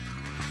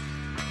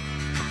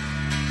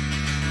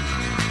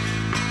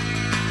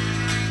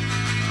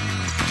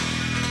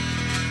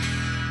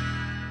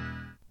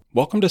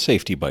Welcome to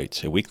Safety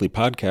Bites, a weekly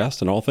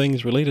podcast on all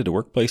things related to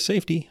workplace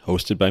safety,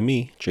 hosted by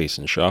me,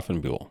 Jason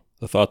Schaffenbuhl.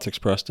 The thoughts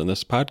expressed in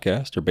this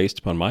podcast are based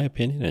upon my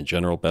opinion and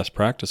general best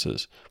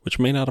practices, which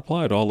may not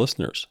apply to all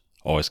listeners.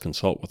 Always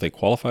consult with a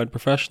qualified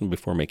professional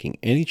before making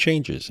any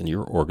changes in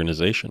your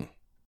organization.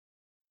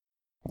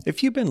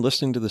 If you've been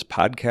listening to this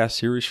podcast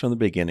series from the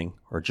beginning,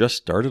 or just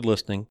started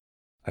listening,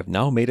 I've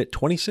now made it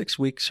 26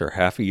 weeks or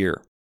half a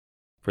year.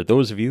 For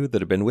those of you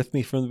that have been with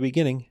me from the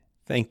beginning,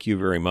 thank you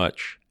very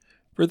much.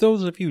 For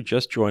those of you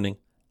just joining,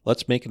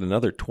 let's make it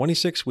another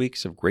 26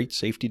 weeks of great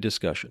safety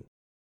discussion.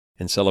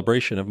 In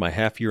celebration of my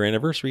half-year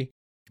anniversary,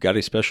 I've got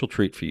a special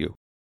treat for you,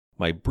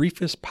 my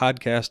briefest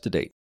podcast to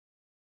date.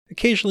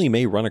 Occasionally you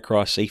may run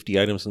across safety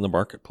items in the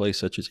marketplace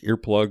such as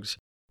earplugs,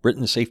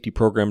 written safety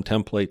program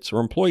templates, or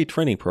employee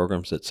training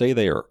programs that say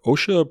they are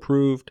OSHA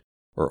approved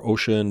or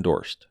OSHA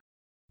endorsed.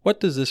 What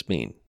does this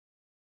mean?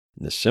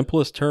 In the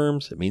simplest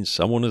terms, it means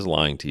someone is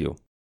lying to you.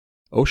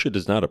 OSHA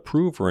does not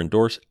approve or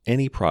endorse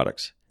any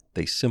products.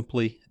 They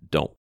simply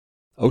don't.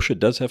 OSHA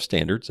does have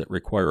standards that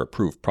require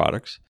approved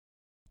products.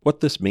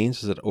 What this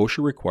means is that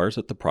OSHA requires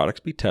that the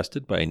products be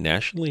tested by a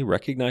nationally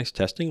recognized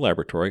testing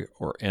laboratory,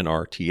 or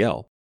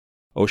NRTL.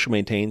 OSHA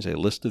maintains a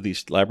list of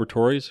these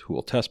laboratories who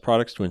will test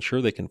products to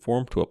ensure they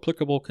conform to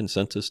applicable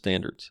consensus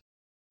standards.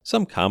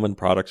 Some common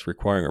products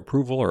requiring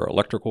approval are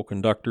electrical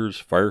conductors,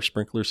 fire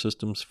sprinkler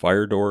systems,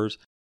 fire doors,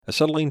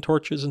 acetylene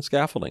torches, and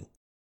scaffolding.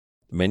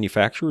 The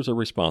manufacturers are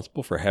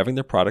responsible for having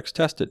their products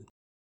tested.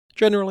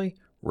 Generally,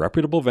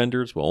 reputable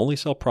vendors will only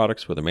sell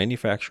products where the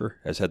manufacturer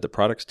has had the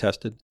products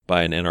tested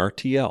by an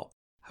NRTL.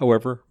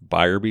 However,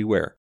 buyer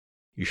beware.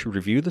 You should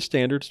review the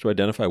standards to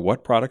identify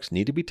what products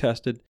need to be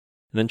tested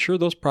and ensure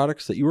those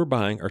products that you are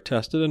buying are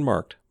tested and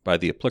marked by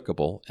the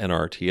applicable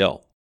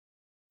NRTL.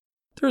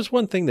 There is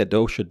one thing that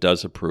OSHA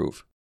does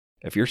approve.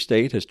 If your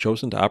state has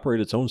chosen to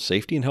operate its own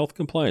safety and health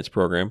compliance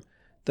program,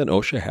 then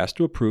OSHA has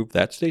to approve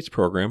that state's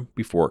program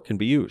before it can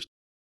be used.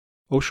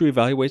 OSHA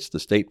evaluates the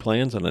state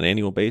plans on an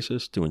annual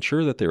basis to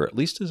ensure that they are at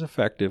least as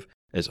effective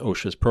as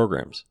OSHA's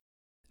programs.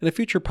 In a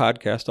future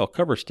podcast, I'll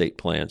cover state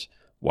plans,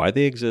 why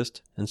they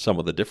exist, and some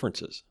of the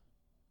differences.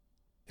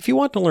 If you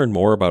want to learn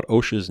more about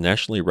OSHA's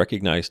nationally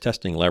recognized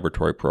testing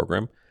laboratory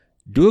program,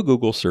 do a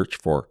Google search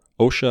for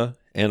OSHA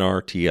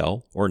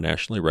NRTL, or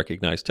Nationally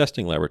Recognized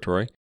Testing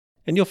Laboratory,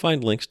 and you'll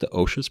find links to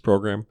OSHA's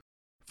program,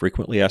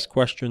 frequently asked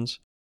questions,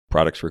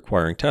 products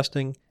requiring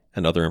testing,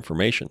 and other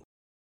information.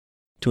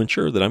 To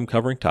ensure that I'm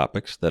covering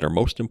topics that are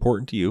most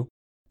important to you,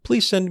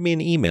 please send me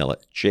an email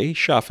at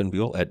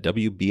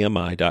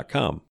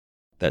jschaffenbuhl@wbmi.com.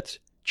 That's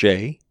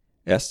JSCHAU,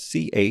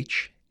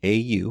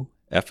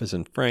 F as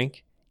in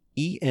Frank,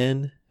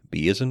 EN,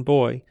 B as in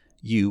boy,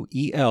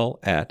 UEL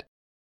at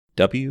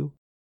wbmi.com.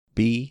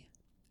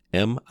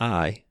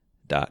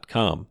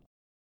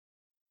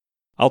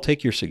 I'll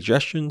take your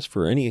suggestions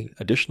for any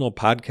additional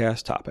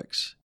podcast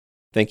topics.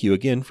 Thank you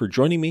again for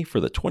joining me for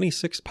the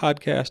 26th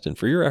podcast and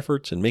for your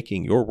efforts in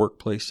making your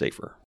workplace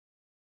safer.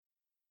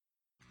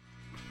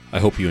 I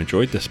hope you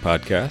enjoyed this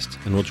podcast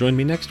and will join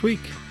me next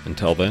week.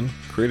 Until then,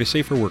 create a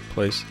safer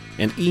workplace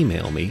and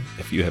email me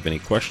if you have any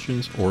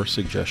questions or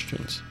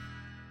suggestions.